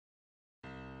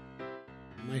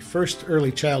My first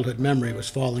early childhood memory was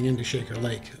falling into Shaker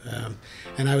Lake.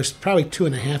 And I was probably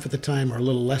 2.5 at the time, or a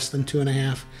little less than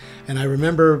 2.5. And I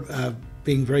remember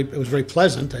it was very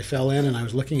pleasant. I fell in and I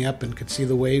was looking up and could see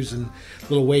the waves and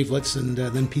little wavelets, and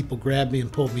then people grabbed me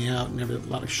and pulled me out, and there was a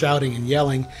lot of shouting and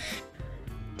yelling.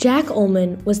 Jack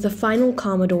Ulman was the final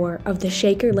Commodore of the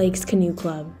Shaker Lakes Canoe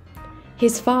Club.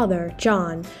 His father,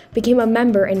 John, became a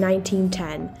member in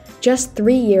 1910, just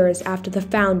 3 years after the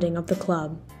founding of the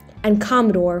club, and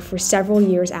Commodore for several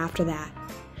years after that.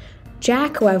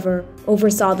 Jack, however,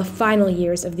 oversaw the final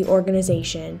years of the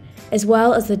organization, as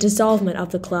well as the dissolvement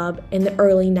of the club in the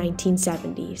early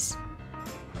 1970s.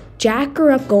 Jack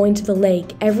grew up going to the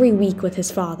lake every week with his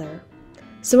father.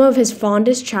 Some of his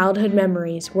fondest childhood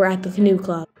memories were at the canoe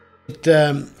club.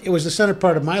 It was the center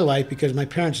part of my life because my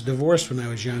parents divorced when I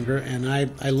was younger, and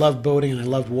I loved boating and I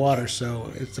loved water,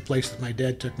 so it's the place that my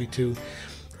dad took me to.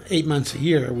 8 months a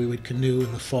year we would canoe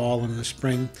in the fall and the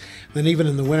spring. Then even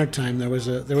in the wintertime there was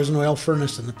an oil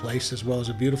furnace in the place, as well as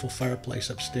a beautiful fireplace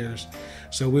upstairs.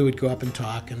 So we would go up and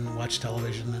talk and watch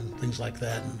television and things like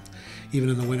that, and even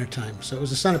in the wintertime. So it was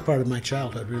the center part of my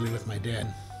childhood, really, with my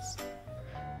dad.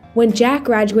 When Jack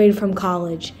graduated from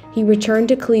college, he returned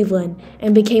to Cleveland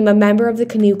and became a member of the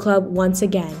canoe club once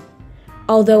again,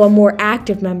 although a more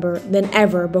active member than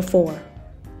ever before.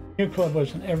 The canoe club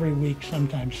was every week,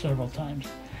 sometimes several times.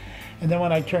 And then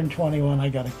when I turned 21, I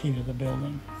got a key to the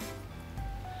building.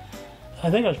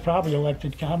 I think I was probably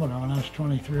elected Commodore when I was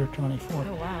 23 or 24.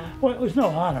 Oh, wow. Well, it was no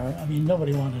honor. I mean,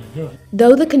 nobody wanted to do it.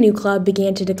 Though the canoe club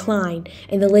began to decline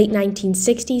in the late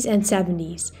 1960s and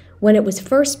 70s, when it was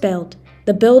first built,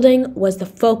 the building was the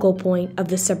focal point of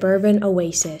the Suburban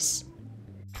Oasis.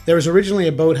 There was originally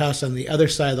a boathouse on the other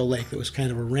side of the lake that was kind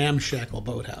of a ramshackle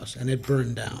boathouse, and it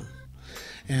burned down.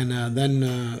 And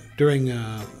then during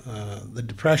the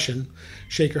Depression,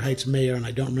 Shaker Heights mayor, and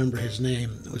I don't remember his name,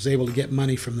 was able to get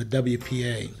money from the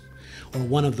WPA, or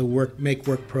one of the make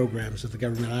work programs that the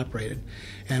government operated.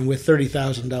 And with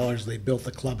 $30,000, they built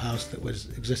the clubhouse that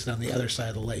existed on the other side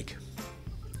of the lake.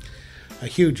 A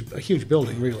huge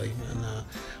building, really, and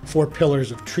 4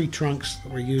 pillars of tree trunks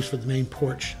that were used for the main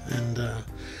porch, and a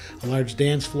large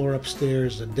dance floor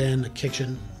upstairs, a den, a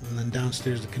kitchen, and then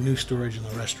downstairs the canoe storage and the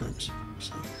restrooms.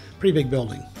 So, pretty big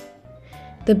building.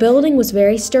 The building was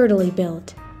very sturdily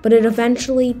built, but it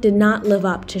eventually did not live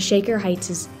up to Shaker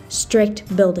Heights'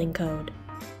 strict building code.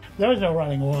 There was no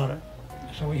running water,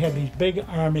 so we had these big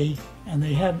Army, and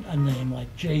they had a name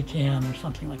like J-Can or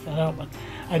something like that.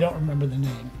 I don't remember the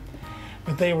name,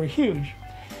 but they were huge.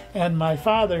 And my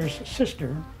father's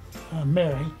sister,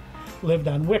 Mary, lived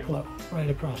on Wicklow, right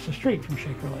across the street from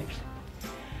Shaker Lakes,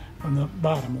 from the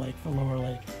bottom lake, the lower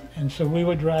lake. And so we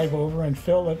would drive over and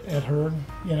fill it at her,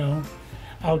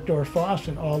 outdoor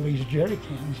faucet, all these jerry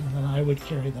cans, and then I would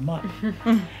carry them up.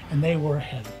 And they were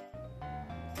heavy.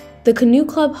 The canoe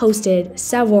club hosted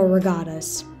several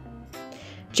regattas.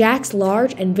 Jack's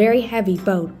large and very heavy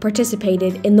boat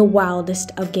participated in the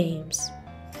wildest of games.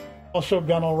 Also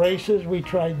gunnel races, we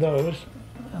tried those.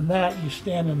 And that you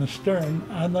stand in the stern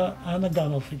on the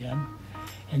gunnels again,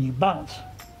 and you bounce.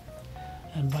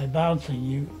 And by bouncing,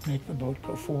 you make the boat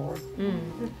go forward.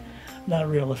 Not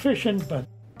real efficient, but...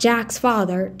 Jack's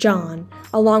father, John,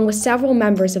 along with several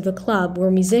members of the club, were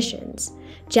musicians.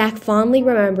 Jack fondly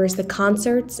remembers the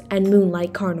concerts and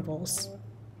moonlight carnivals.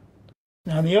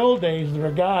 Now, in the old days, the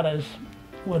regattas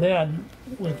would end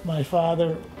with my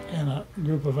father and a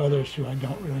group of others who I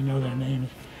don't really know their names.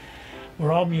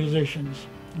 We're all musicians,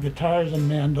 guitars and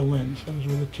mandolins. Those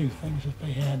were the 2 things that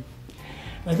they had.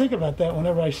 I think about that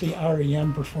whenever I see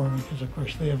REM performing, because of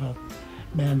course they have a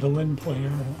mandolin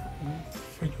player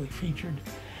frequently featured.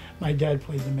 My dad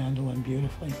played the mandolin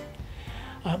beautifully.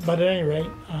 But at any rate,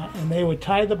 and they would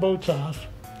tie the boats off,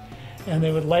 and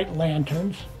they would light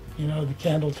lanterns, the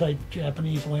candle-type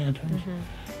Japanese lanterns,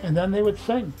 and then they would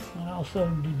sing. And all of a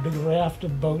sudden, there'd be a big raft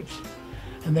of boats,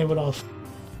 and they would all sing.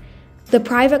 The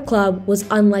private club was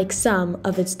unlike some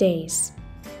of its days.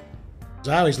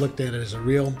 I always looked at it as a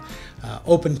real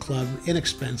open club,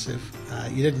 inexpensive.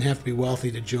 You didn't have to be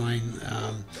wealthy to join.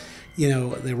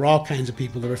 There were all kinds of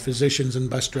people. There were physicians and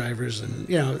bus drivers, and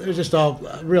it was just all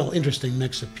a real interesting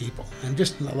mix of people, and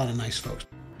just a lot of nice folks.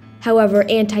 However,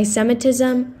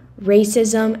 anti-Semitism,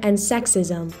 racism, and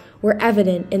sexism were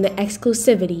evident in the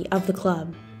exclusivity of the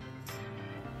club.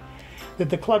 That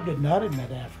the club did not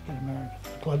admit African Americans.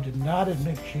 The club did not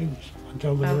admit Jews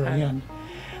until the very end.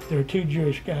 There were 2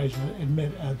 Jewish guys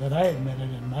that I admitted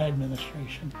in my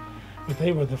administration, but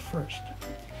they were the first.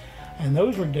 And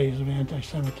those were days of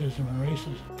anti-Semitism and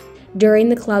racism. During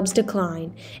the club's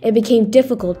decline, it became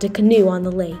difficult to canoe on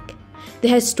the lake. The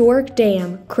historic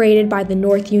dam created by the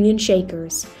North Union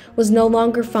Shakers was no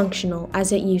longer functional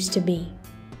as it used to be.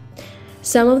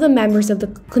 Some of the members of the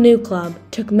canoe club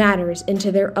took matters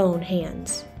into their own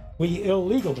hands. We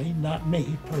illegally, not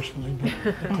me personally, but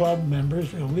the club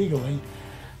members illegally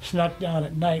snuck down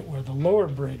at night where the lower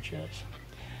bridge is,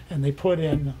 and they put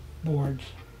in boards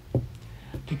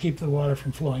to keep the water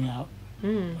from flowing out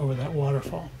over that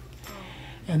waterfall.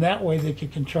 And that way they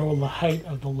could control the height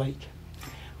of the lake.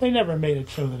 They never made it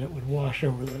so that it would wash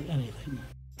over anything.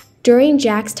 During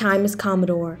Jack's time as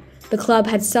Commodore, the club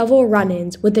had several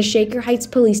run-ins with the Shaker Heights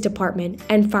Police Department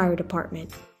and Fire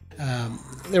Department.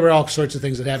 There were all sorts of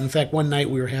things that happened. In fact, one night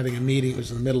we were having a meeting. It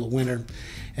was in the middle of winter,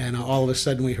 and all of a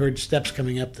sudden we heard steps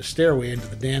coming up the stairway into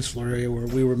the dance floor area where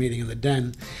we were meeting in the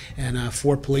den, and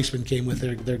 4 policemen came with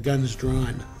their guns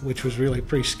drawn, which was really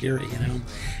pretty scary, you know.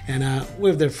 And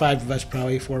there were 5 of us,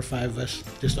 probably 4 or 5 of us,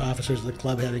 just officers of the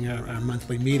club having our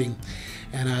monthly meeting.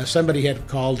 And somebody had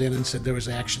called in and said there was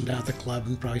action down at the club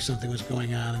and probably something was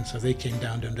going on, and so they came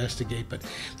down to investigate. But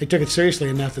they took it seriously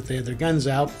enough that they had their guns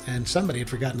out, and somebody had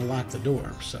forgotten to lock the door.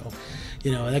 So,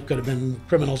 you know, that could have been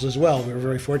criminals as well. We were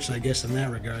very fortunate, I guess, in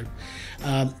that regard.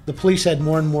 The police had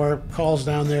more and more calls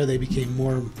down there. They became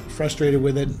more frustrated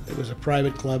with it. It was a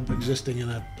private club existing in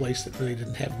a place that really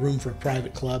didn't have room for a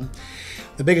private club.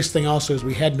 The biggest thing also is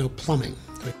we had no plumbing.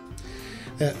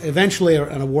 Eventually,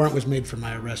 a warrant was made for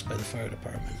my arrest by the fire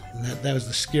department, and that was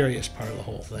the scariest part of the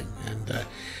whole thing. And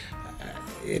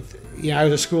I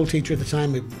was a school teacher at the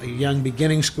time, a young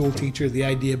beginning school teacher. The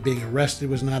idea of being arrested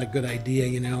was not a good idea,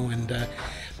 you know, and it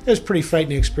was a pretty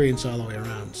frightening experience all the way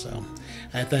around. So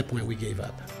at that point, we gave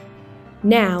up.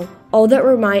 Now, all that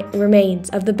remains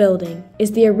of the building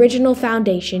is the original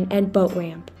foundation and boat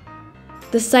ramp.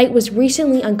 The site was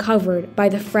recently uncovered by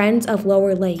the Friends of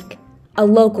Lower Lake, a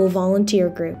local volunteer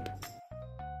group.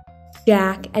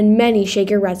 Jack and many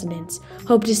Shaker residents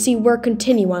hope to see work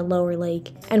continue on Lower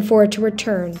Lake and for it to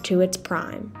return to its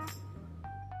prime.